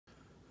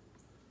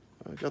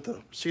I got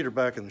the cedar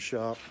back in the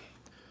shop.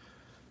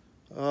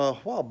 A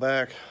while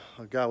back,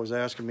 a guy was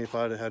asking me if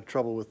I'd had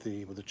trouble with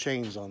the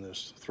chains on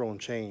this, throwing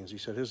chains. He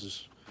said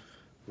his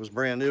was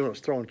brand new and it was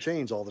throwing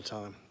chains all the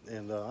time.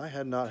 And I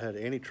had not had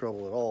any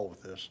trouble at all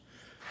with this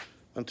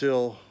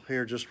until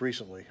here just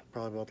recently.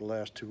 Probably about the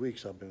last 2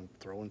 weeks I've been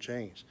throwing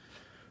chains.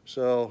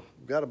 So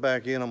got it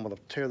back in. I'm going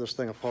to tear this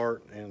thing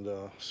apart and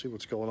see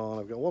what's going on.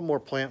 I've got one more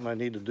planting I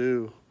need to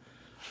do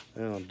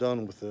and I'm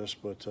done with this,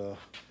 but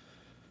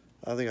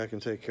I think I can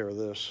take care of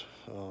this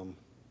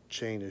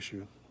chain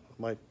issue.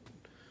 Might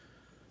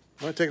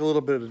take a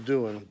little bit of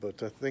doing,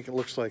 but I think it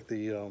looks like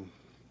the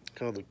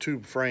kind of the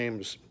tube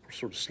frame is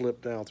sort of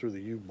slipped down through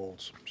the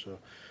U-bolts. So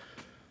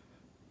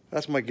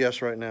that's my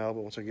guess right now,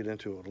 but once I get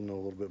into it, I'll know a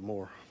little bit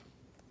more.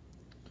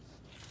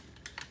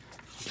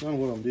 Kind of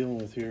what I'm dealing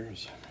with here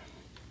is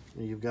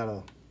you've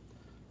got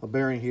a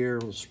bearing here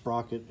with a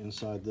sprocket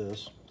inside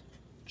this,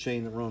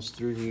 chain that runs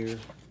through here,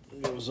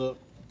 goes up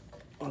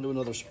onto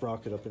another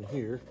sprocket up in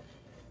here,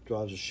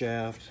 drives a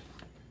shaft,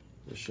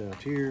 this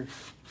shaft here,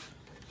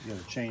 you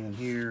got a chain in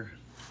here,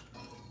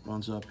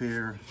 runs up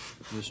here,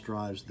 this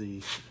drives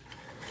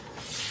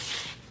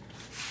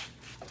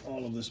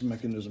all of this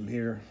mechanism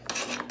here.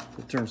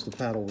 It turns the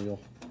paddle wheel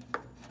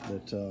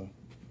that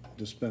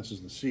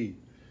dispenses the seed.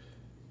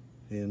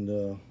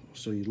 And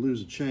so you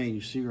lose a chain,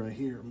 you see right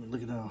here, I mean,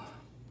 look at how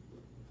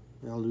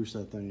loose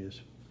that thing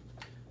is.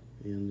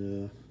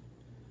 And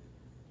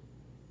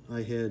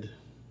I had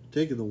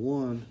taken the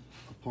one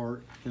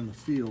apart in the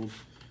field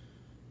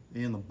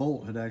and the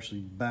bolt had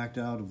actually backed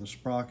out of the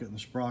sprocket and the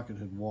sprocket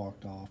had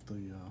walked off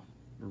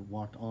or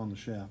walked on the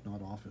shaft,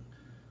 not off it.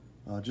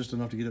 Just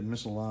enough to get it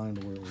misaligned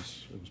to where it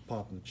was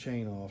popping the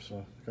chain off. So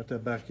I got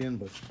that back in,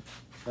 but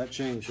that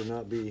chain should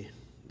not be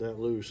that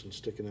loose and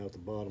sticking out the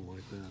bottom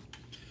like that.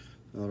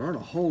 There aren't a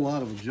whole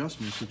lot of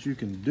adjustments that you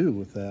can do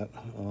with that.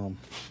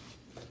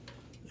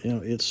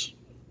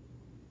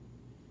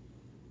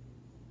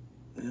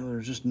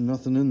 There's just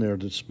nothing in there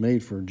that's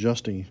made for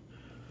adjusting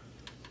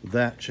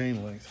that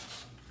chain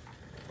length.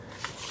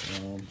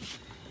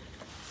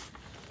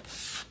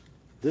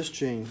 This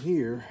chain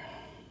here,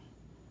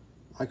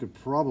 I could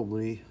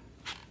probably,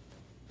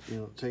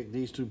 take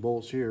these two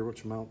bolts here,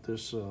 which mount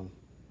this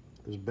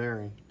this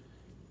bearing,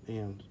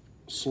 and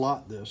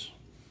slot this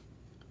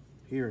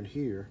here and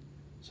here,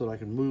 so that I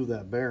can move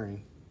that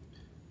bearing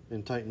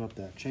and tighten up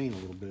that chain a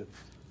little bit.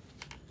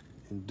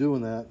 In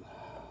doing that,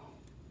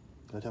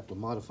 I'd have to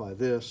modify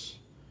this.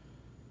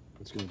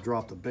 It's going to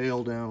drop the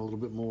bale down a little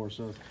bit more,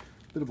 so it's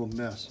a bit of a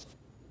mess.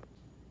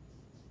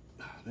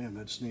 Damn,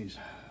 that sneeze.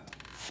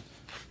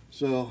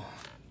 So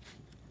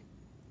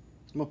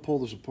I'm going to pull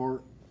this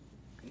apart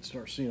and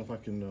start seeing if I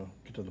can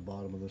get to the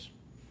bottom of this.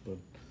 But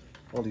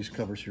all these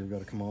covers here have got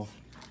to come off.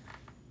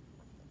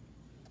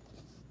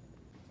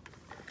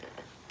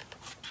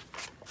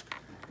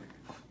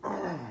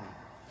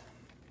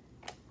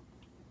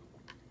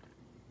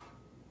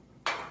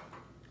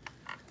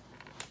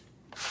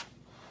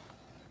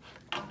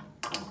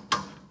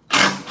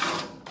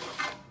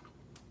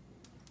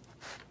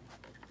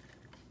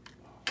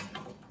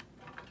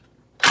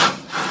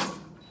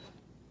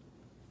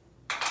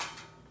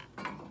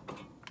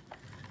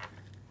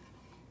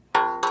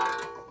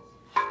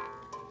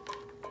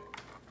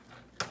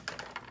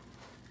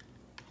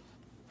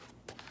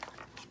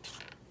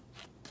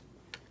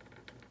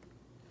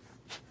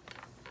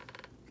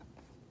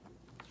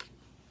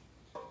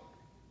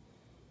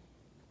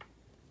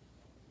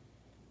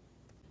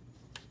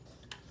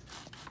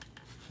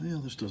 Yeah,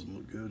 this doesn't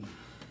look good.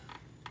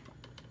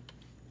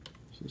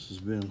 So this has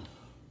been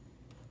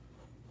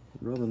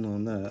rubbing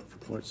on that for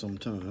quite some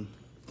time.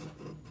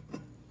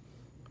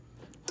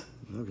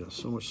 And I've got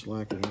so much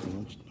slack in it,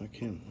 I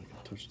can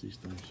touch these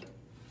things.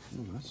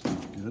 Oh, that's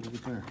not good. Look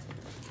at there.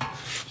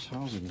 This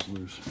housing is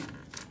loose.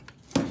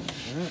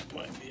 That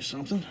might be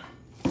something.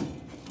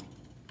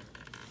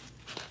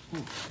 I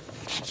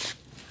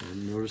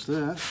didn't notice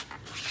that.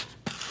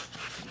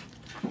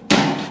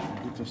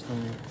 Get this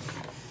thing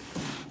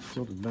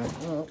tilted back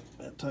up.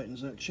 That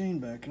tightens that chain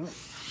back up.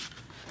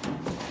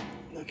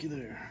 Looky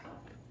there.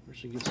 Where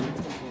she gets it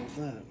off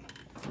that.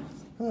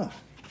 Huh.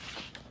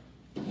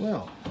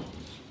 Well,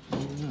 I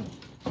don't know.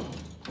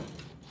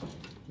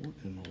 What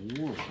in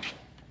the world?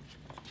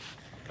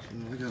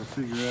 I gotta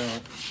figure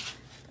out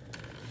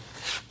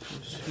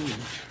this here.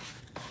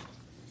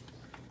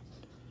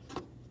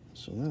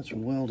 So that's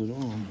welded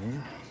on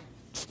there.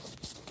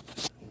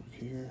 Look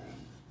here.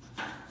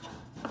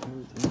 There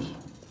it is.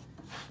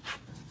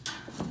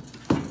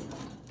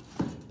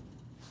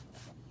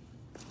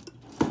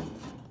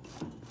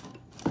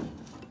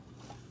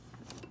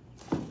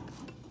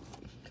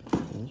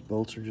 Those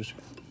bolts are just,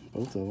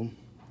 both of them,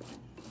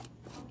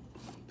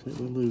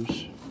 completely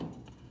loose.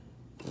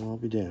 I'll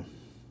be damned.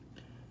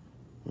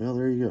 Well,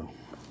 there you go.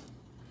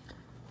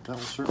 That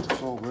will certainly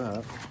solve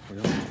that.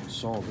 Well,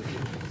 solve it.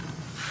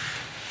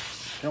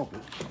 Help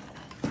it.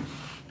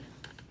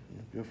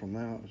 Go from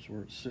that, that's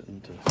where it's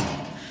sitting, to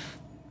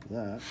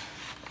that.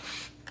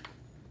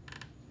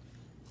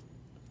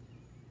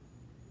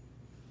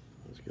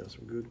 Let's It's got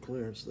some good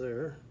clearance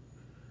there.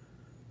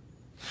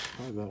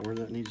 Probably about where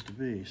that needs to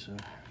be, so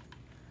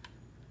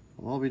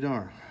well, I'll be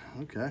darned.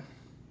 Okay.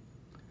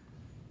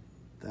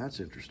 That's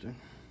interesting.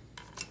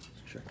 Let's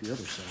check the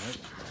other side.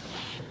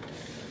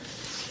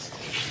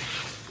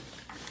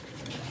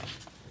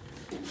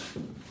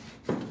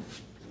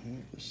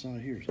 Right, this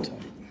side here is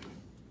tight.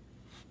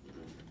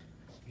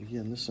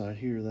 Again, this side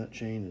here, that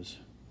chain is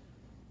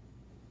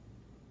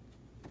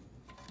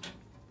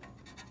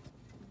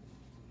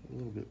a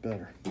little bit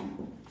better.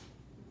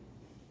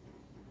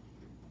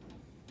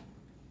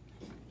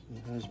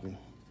 It has been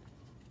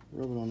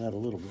rubbing on that a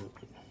little bit,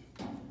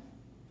 but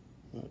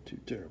not too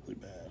terribly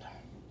bad.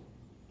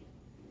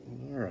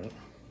 All right.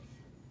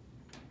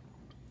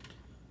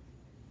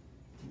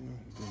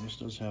 Again, this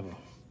does have a,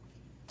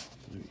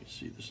 you can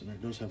see this in there,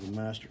 it does have a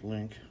master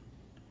link.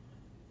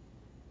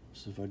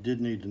 So if I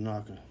did need to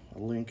knock a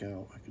link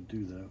out, I could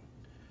do that.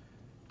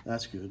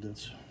 That's good,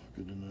 that's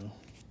good to know.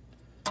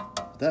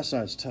 But that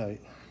side's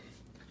tight.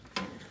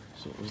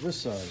 So it was this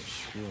side that's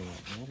screwing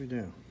up. I'll be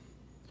damned.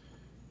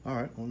 All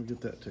right, let me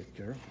get that taken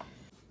care of.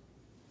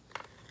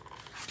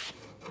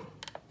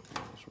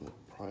 Just want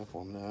to pry up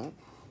on that.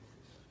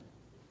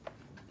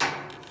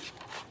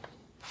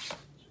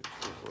 See if I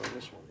can run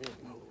this one in a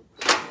little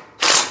bit.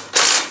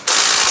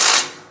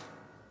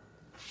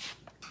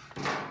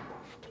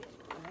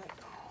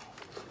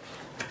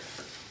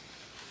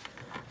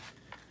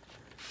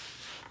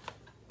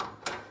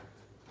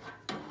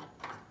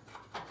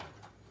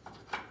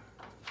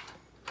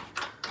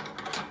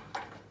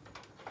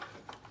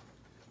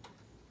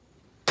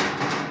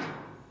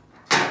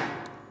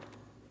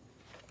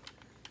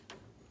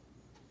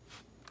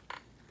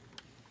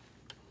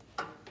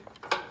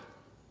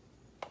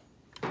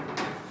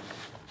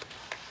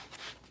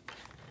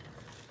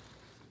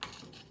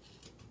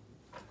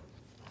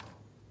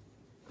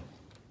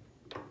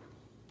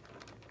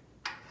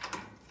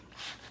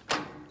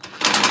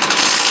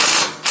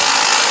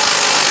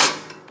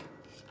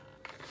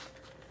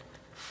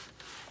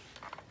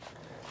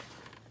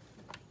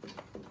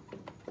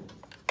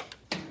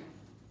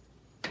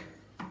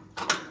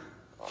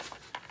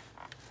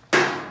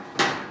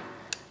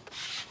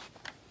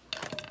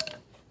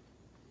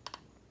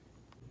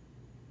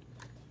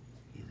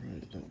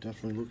 That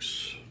definitely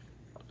looks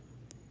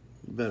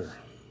better.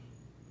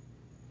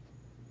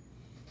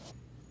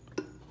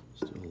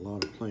 Still a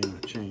lot of play in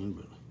the chain,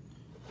 but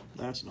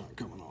that's not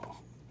coming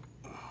off.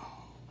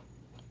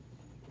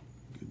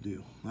 Good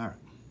deal. All right.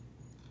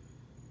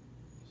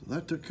 So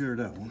that took care of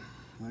that one.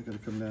 I got to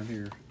come down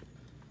here,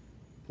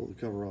 pull the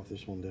cover off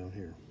this one down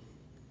here.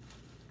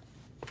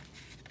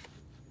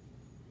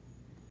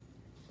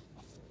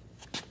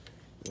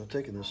 I'm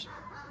taking this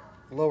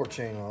lower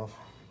chain off.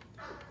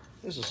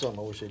 This is something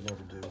I wish they'd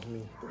never do. I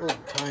mean, little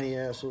tiny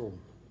ass little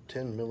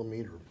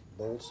 10mm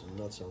bolts and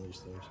nuts on these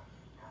things.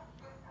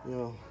 You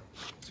know,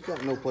 it's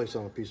got no place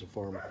on a piece of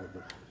farm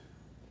equipment.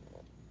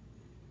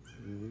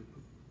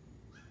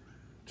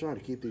 Trying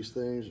to keep these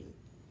things and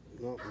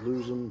not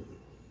lose them. And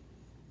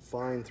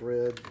fine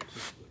thread.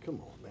 Just, come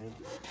on, man.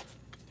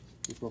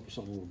 Keep up with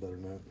something a little better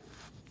than that.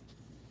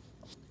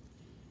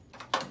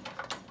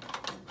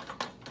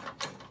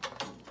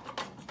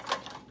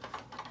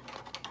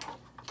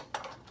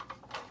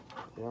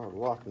 They are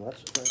lock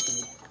nuts.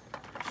 That's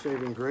a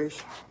saving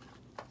grace.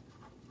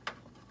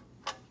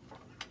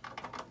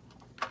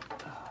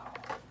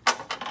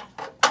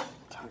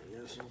 Tiny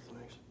ass little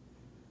things.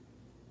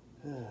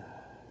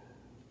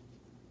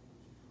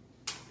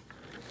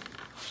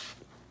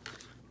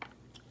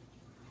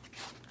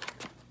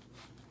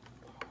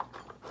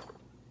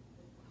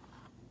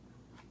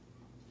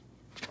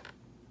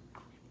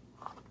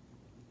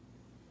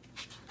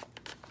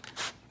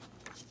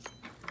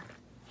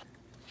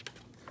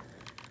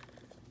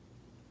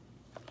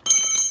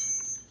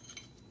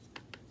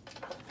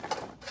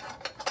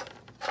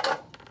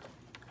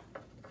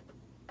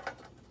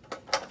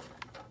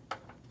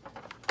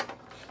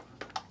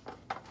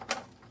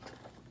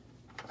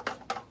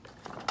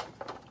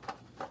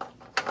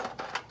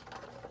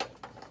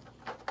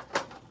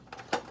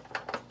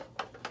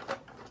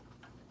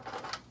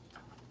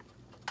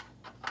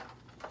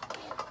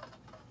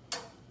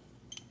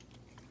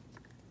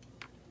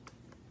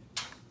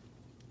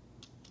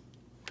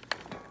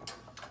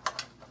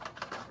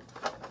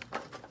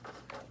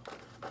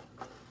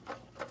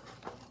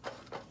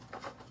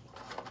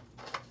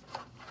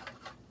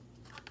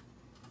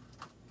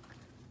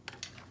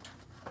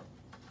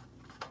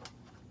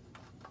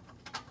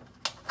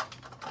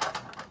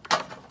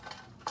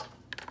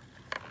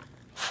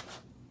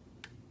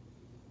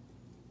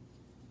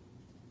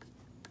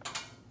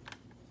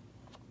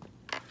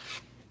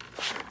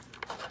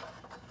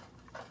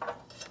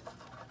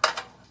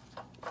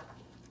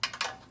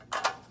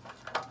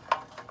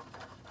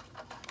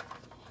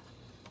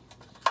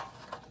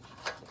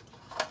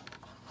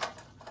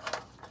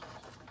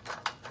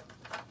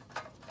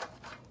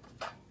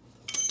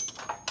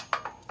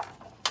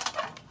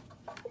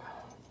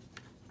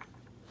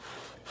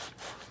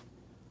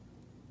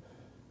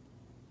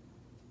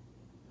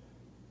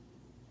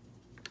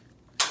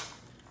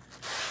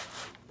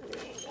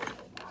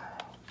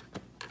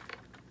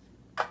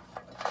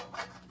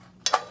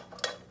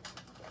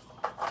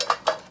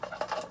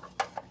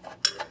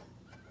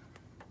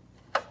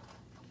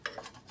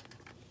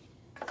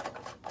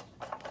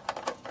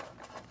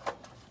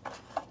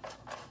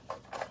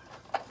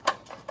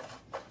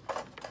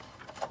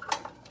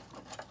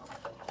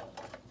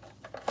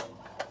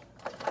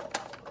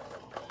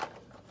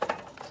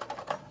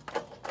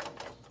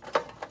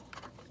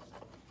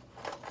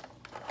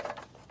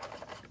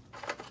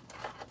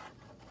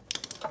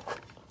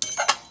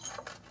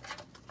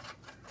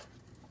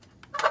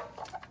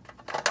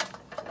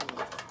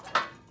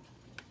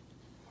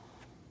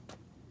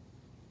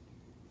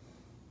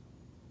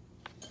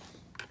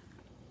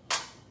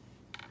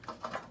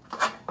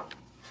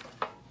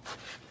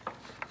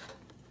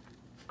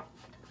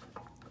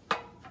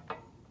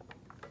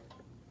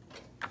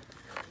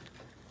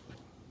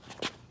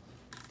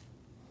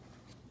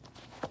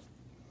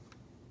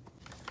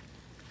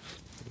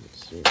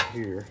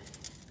 here.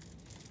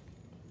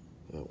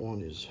 That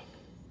one is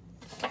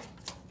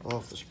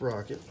off the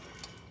sprocket.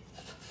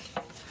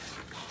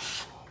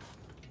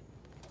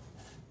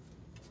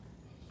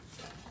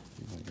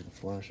 Might get a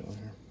flash on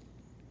here.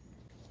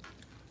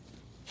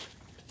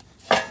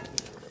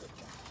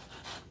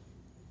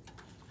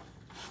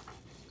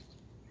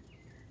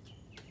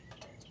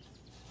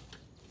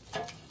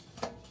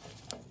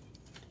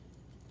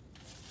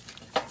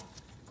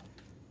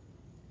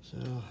 So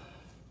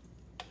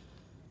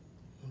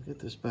I'll get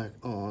this back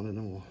on, and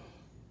then we'll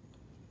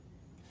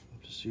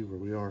have to see where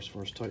we are as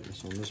far as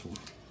tightness on this one.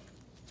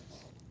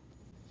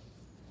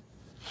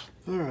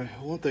 All right,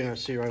 one thing I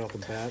see right off the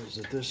bat is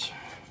that this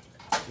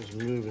is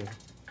moving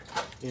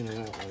in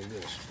and out like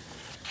this.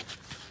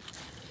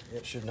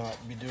 It should not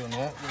be doing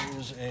that. There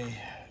is a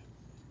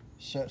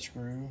set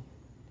screw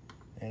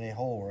and a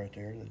hole right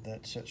there that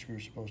that set screw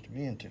is supposed to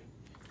be into.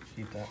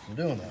 Keep that from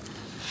doing that.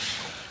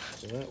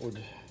 So that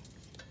would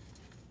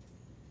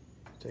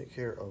take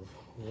care of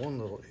one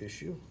little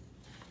issue.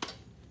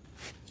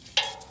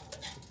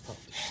 Pop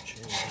this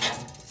chain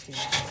down.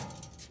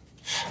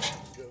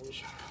 There it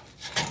goes.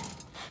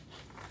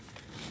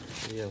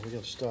 Yeah, we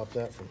got to stop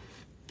that from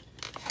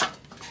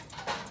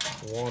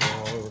wandering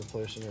all over the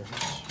place in there.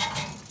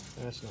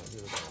 That's not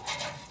good at all.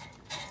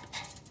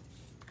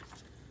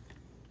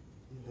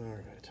 All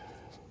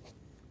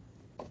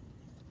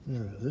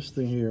right, this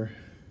thing here,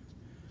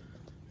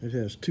 it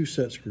has two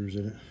set screws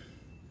in it.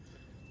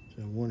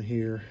 So one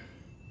here,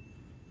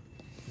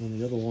 and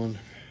the other one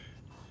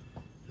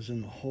is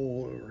in the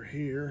hole over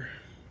here.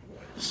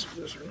 Is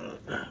this or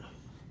not?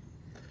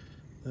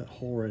 That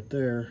hole right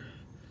there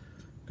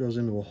goes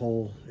into a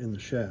hole in the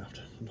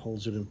shaft and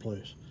holds it in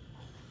place.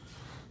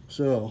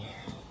 So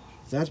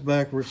that's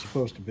back where it's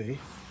supposed to be.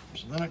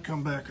 So then I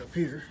come back up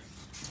here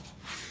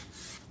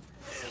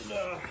and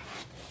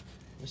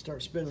I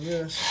start spinning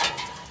this.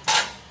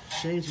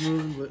 Chain's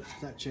moving, but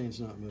that chain's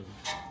not moving.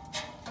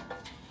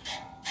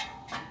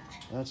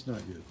 That's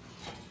not good.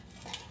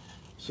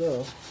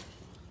 So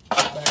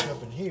back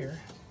up in here,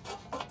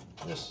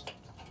 this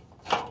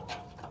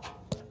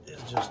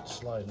is just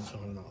sliding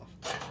on and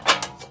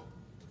off.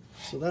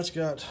 So that's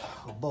got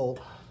a bolt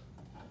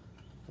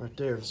right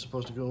there that's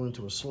supposed to go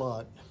into a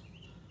slot,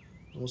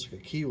 almost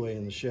like a keyway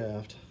in the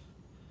shaft.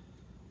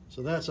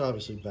 So that's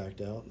obviously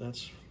backed out.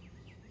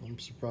 I'm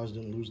surprised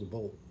I didn't lose the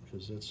bolt,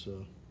 because it's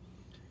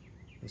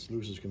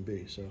loose as can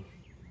be. So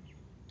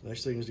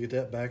next thing is to get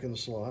that back in the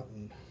slot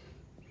and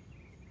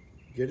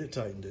get it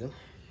tightened in.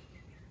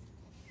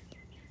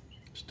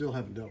 Still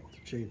haven't dealt with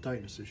the chain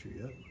tightness issue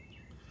yet.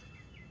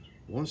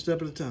 One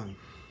step at a time.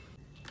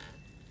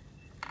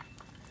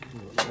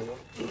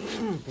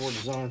 For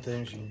design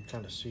things, you can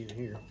kind of see it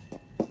here.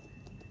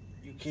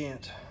 You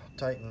can't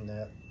tighten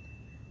that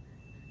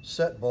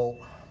set bolt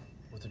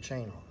with the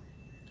chain on.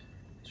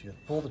 So you have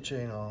to pull the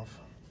chain off,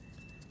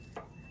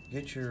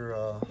 get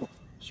your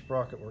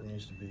sprocket where it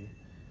needs to be,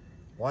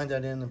 wind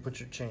that in, and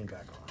put your chain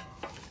back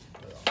on.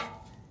 So,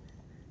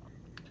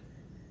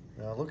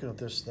 now looking at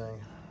this thing,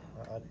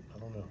 I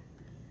don't know.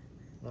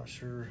 I'm not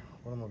sure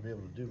what I'm going to be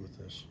able to do with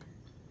this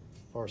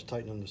as far as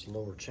tightening this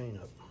lower chain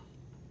up.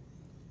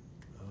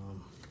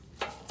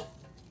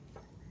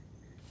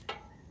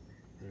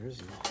 There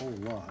isn't a whole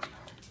lot.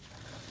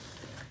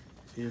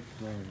 If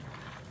the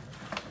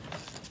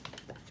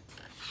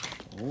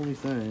only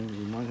thing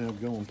we might have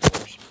going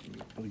for us,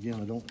 but again,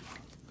 I don't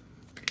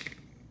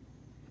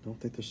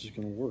think this is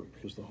going to work,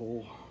 because the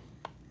whole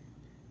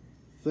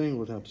thing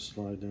would have to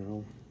slide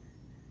down.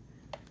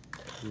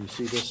 And you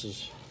see, this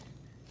is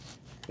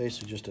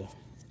basically just a, my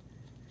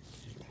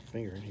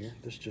finger in here,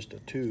 this is just a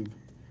tube,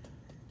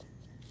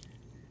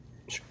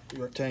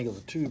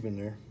 rectangular tube in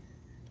there.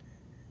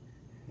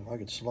 If I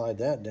could slide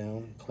that down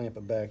and clamp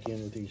it back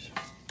in with these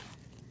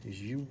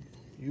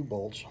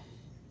U-bolts,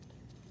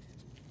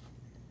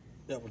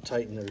 that would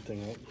tighten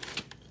everything up.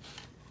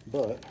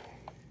 But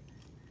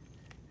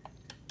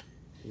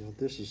you know,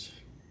 this is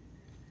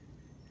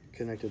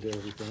connected to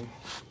everything.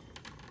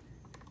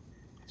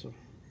 It's a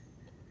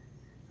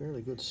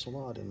fairly good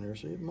slot in there,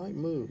 so it might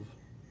move.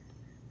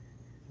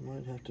 I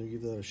might have to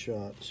give that a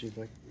shot, see if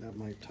that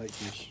might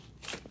tighten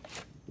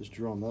this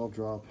drum. That'll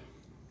drop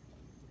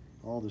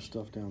all this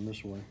stuff down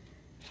this way.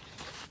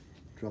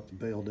 Drop the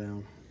bale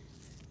down.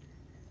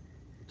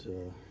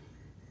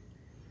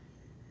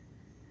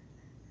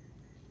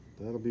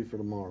 That'll be for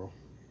tomorrow.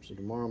 So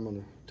tomorrow I'm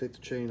going to take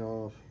the chain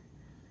off,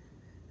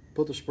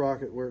 put the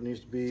sprocket where it needs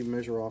to be,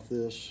 measure off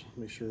this,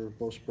 make sure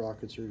both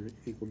sprockets are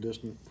equal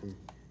distant from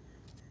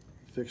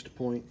fixed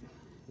point,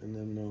 and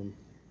then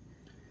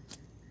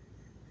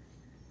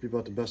be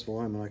about the best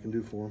alignment I can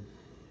do for them.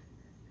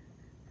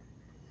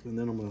 And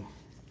then I'm going to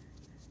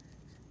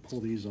pull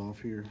these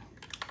off here,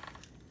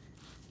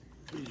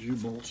 these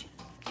U-bolts.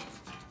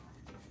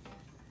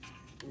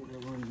 We're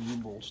going to run the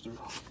U-bolts through.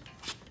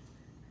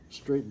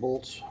 Straight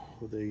bolts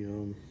with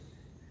a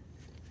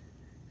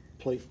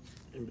plate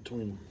in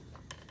between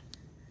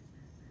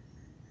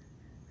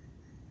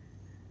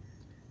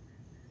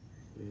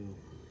them.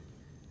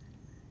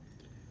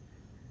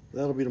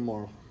 That'll be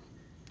tomorrow.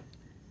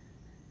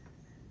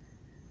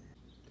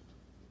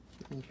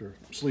 After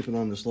sleeping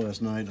on this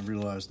last night, I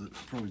realized that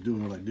probably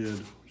doing what I did,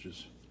 which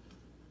is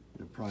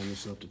prying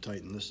this up to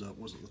tighten this up,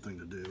 wasn't the thing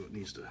to do. It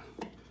needs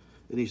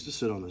to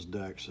sit on this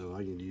deck, so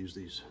I need to use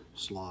these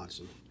slots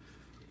and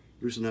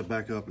loosen that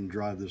back up and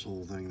drive this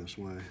whole thing this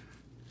way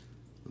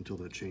until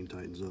that chain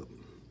tightens up.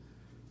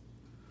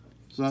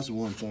 So that's the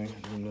one thing.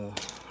 And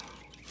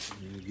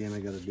again, I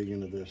got to dig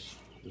into this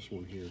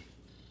one here.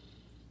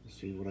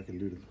 See what I can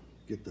do to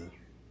get the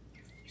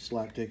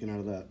slack taken out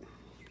of that.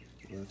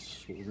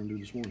 That's what we're going to do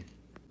this morning.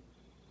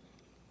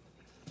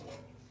 Alright,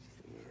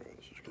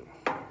 let's just go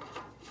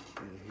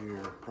in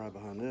here, pry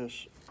behind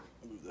this,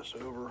 move this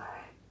over.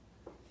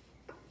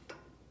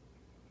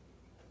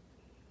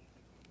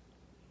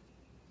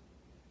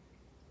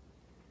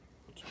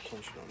 Put some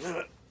tension on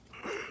that.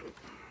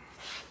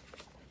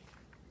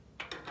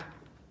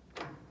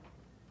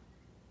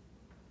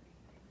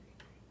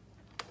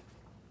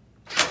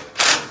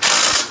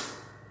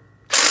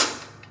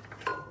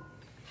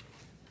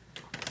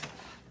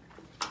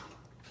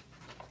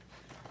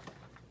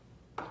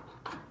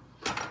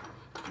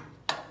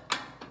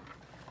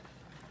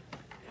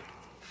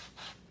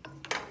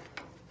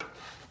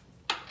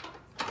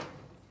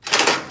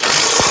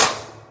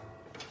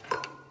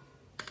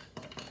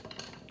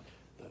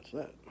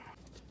 That.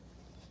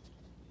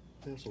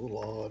 It's a little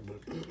odd,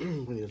 but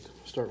when you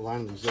start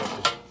lining these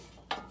up,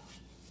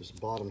 this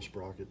bottom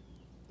sprocket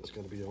is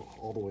going to be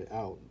all the way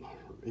out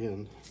or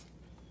in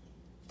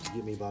to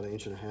get me about 1.5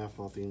 inches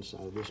off the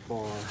inside of this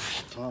bar.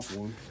 The top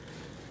one,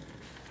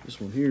 this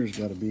one here has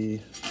got to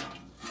be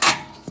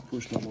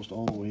pushed almost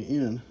all the way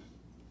in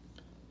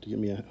to get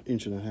me 1.5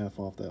 inches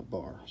off that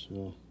bar.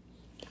 So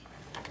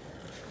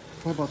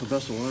probably about the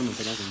best alignment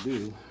that I can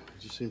do.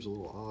 It just seems a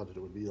little odd that it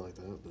would be like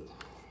that, but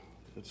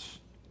that's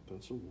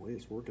the way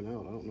it's working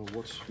out. I don't know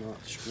what's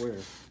not square.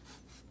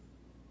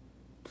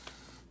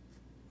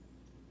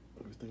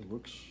 Everything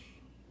looks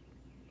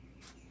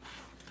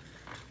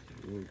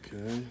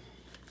okay.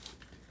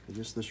 I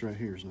guess this right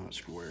here is not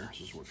square.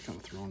 This is what's kind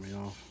of throwing me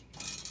off.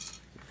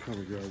 The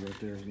cover guard right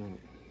there is not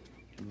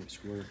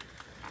square.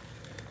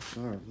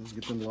 All right, let's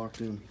get them locked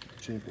in.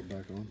 Chain put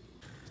back on.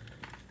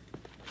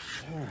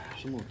 All right,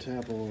 so I'm gonna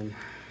tap on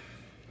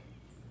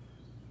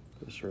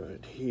this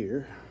right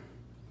here.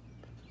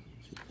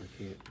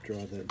 I can't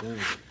draw that down.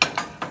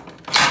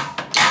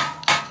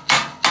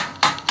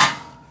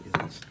 Yeah,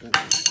 that's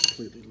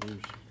completely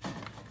loose.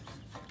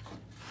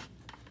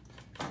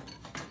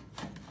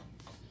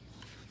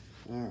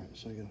 Alright,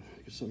 so I gotta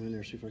get something in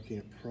there, see if I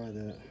can't pry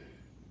that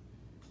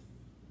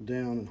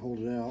down and hold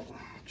it out.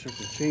 Check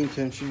the chain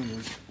tension and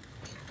then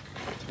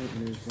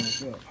tighten these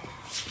back up.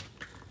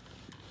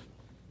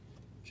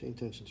 Chain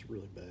tension's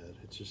really bad.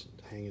 It's just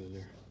hanging in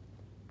there.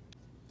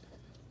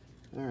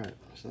 Alright,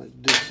 so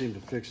that did seem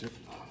to fix it.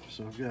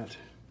 So I've got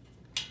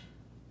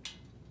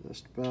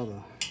just about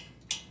a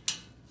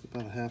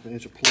 1/2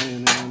 inch of play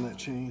in there on that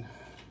chain.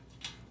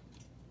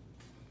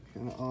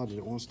 Kind of odd that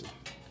it wants to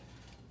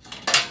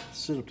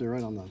sit up there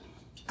right on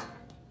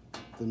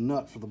the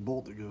nut for the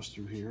bolt that goes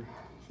through here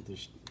for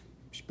this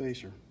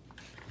spacer.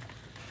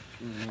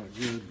 It's really not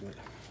good, but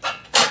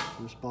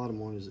this bottom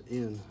one is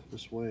in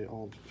this way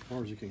all as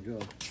far as you can go.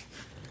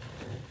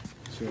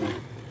 So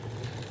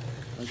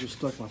I just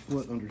stuck my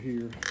foot under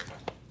here,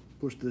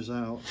 pushed this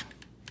out,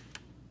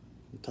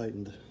 and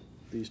tightened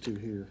these two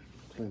here,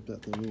 clamped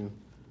that thing in.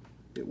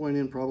 It went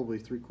in probably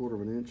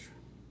 3/4 inch.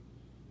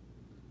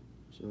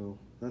 So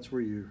that's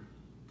where your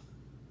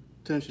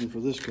tension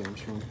for this comes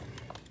from.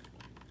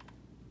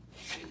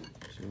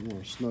 So I'm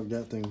gonna snug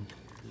that thing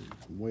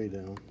way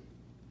down,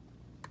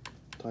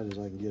 tight as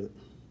I can get it,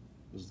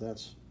 because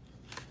that's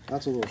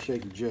a little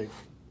shaky jig.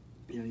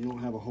 You know, you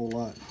don't have a whole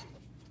lot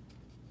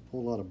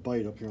of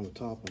bite up here on the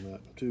top on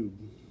that tube.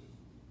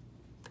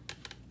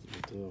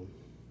 But,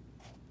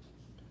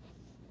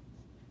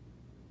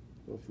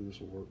 hopefully this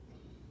will work.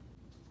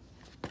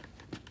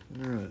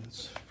 Alright,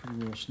 it's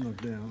pretty well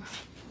snugged down.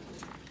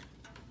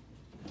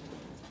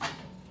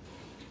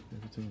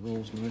 Everything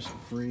rolls nice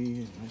and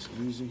free, nice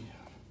and easy.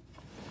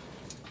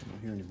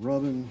 Don't hear any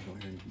rubbing,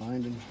 don't hear any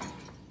binding.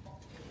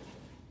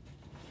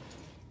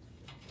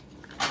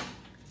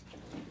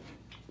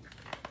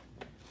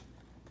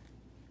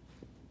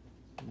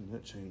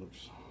 That chain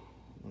looks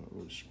not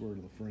really square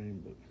to the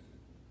frame, but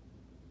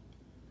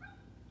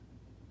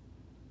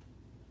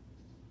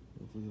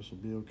hopefully this will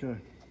be okay.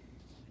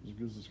 As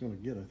good as it's going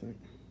to get, I think.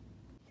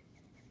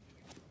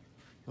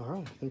 All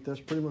right, I think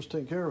that's pretty much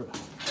taken care of it.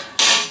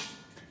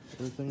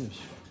 Everything is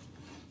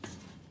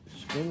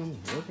spinning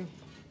and working.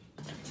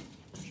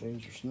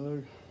 Chains are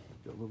snug.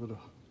 Got a little bit of,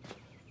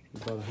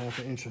 about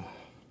 1/2 inch of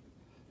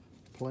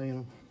play in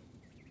them.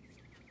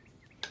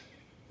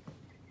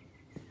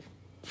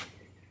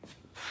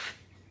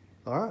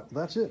 All right,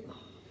 that's it.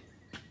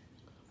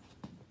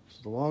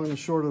 So the long and the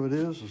short of it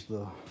is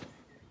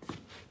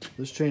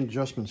this chain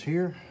adjustments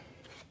here,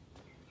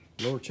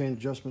 lower chain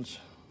adjustments,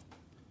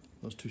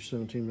 those two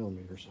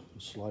 17mm.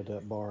 Slide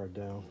that bar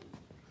down.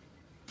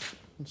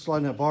 And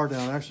sliding that bar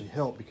down actually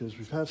helped because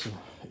we've had some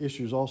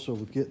issues also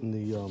with getting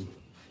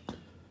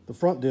the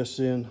front discs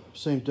in,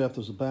 same depth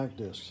as the back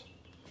discs.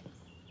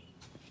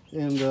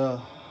 And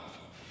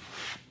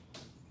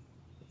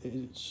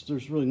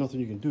there's really nothing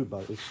you can do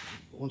about it.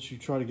 Once you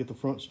try to get the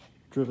fronts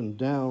driven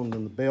down,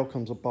 then the bale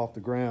comes up off the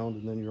ground,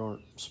 and then you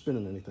aren't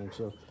spinning anything.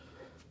 So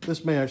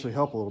this may actually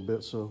help a little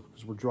bit, so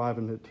because we're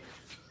driving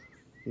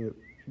it,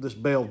 this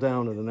bale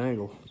down at an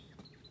angle.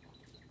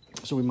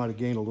 So we might have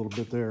gained a little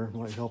bit there. It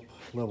might help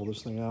level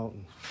this thing out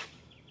and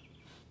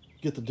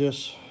get the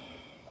discs,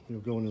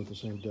 going in at the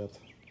same depth.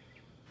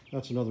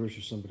 That's another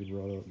issue somebody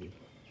brought up.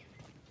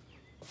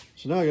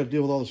 So now I got to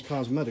deal with all this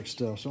cosmetic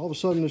stuff. So all of a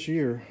sudden this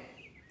year,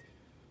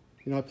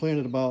 I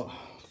planted about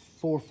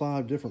 4 or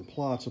 5 different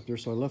plots up there,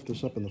 so I left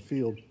this up in the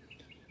field.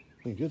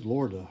 And good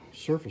Lord, the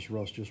surface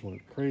rust just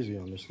went crazy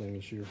on this thing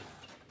this year.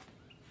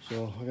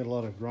 So I got a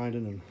lot of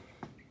grinding and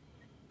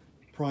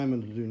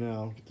priming to do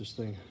now. Get this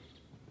thing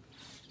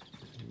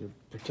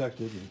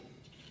protected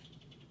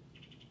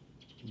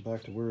and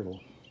back to where it'll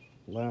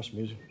last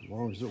me as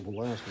long as it will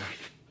last me.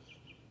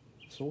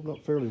 It's holding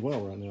up fairly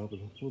well right now, but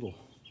a little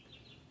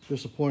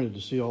disappointed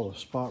to see all the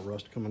spot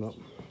rust coming up.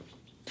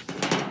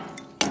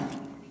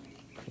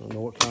 I don't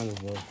know what kind of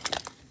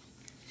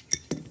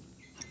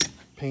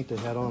paint they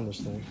had on this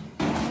thing.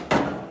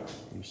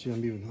 You see,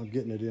 I'm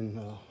getting it in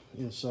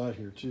inside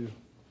here too.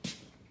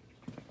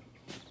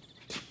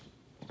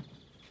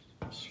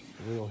 This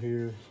rail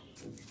here,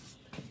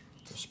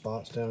 the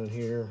spots down in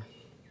here,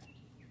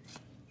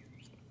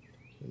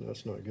 and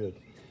that's not good.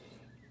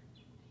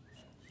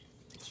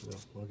 So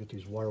I'll get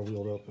these wire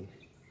wheeled up and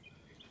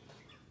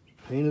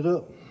paint it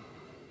up.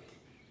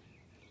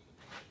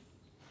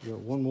 Got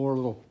one more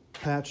little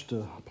patch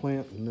to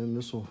plant, and then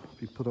this will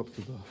be put up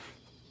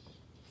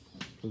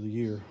for the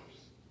year.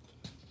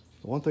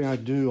 The one thing I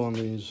do on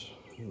these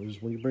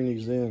is when you bring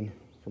these in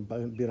from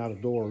being out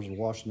of doors and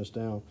washing this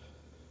down,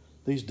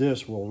 these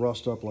discs will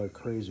rust up like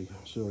crazy.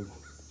 So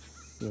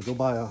go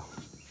buy a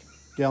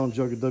gallon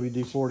jug of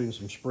WD-40 and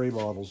some spray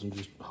bottles and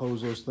just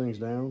hose those things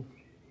down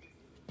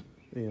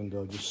and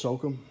just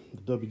soak them.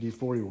 The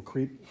WD-40 will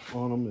creep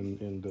on them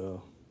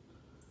and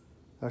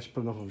actually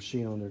put enough of a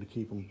sheen on there to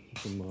keep them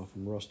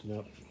from rusting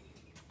up.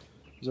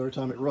 Because every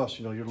time it rusts,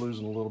 you're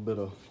losing a little bit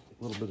of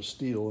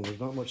steel, and there's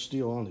not much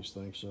steel on these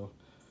things. So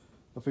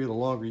I figure the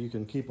longer you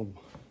can keep them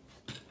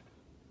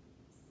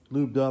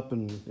lubed up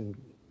and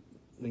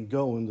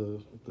going,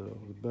 the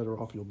better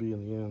off you'll be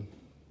in the end.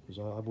 Because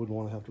I wouldn't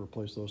want to have to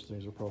replace those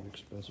things. They're probably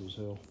expensive as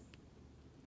hell.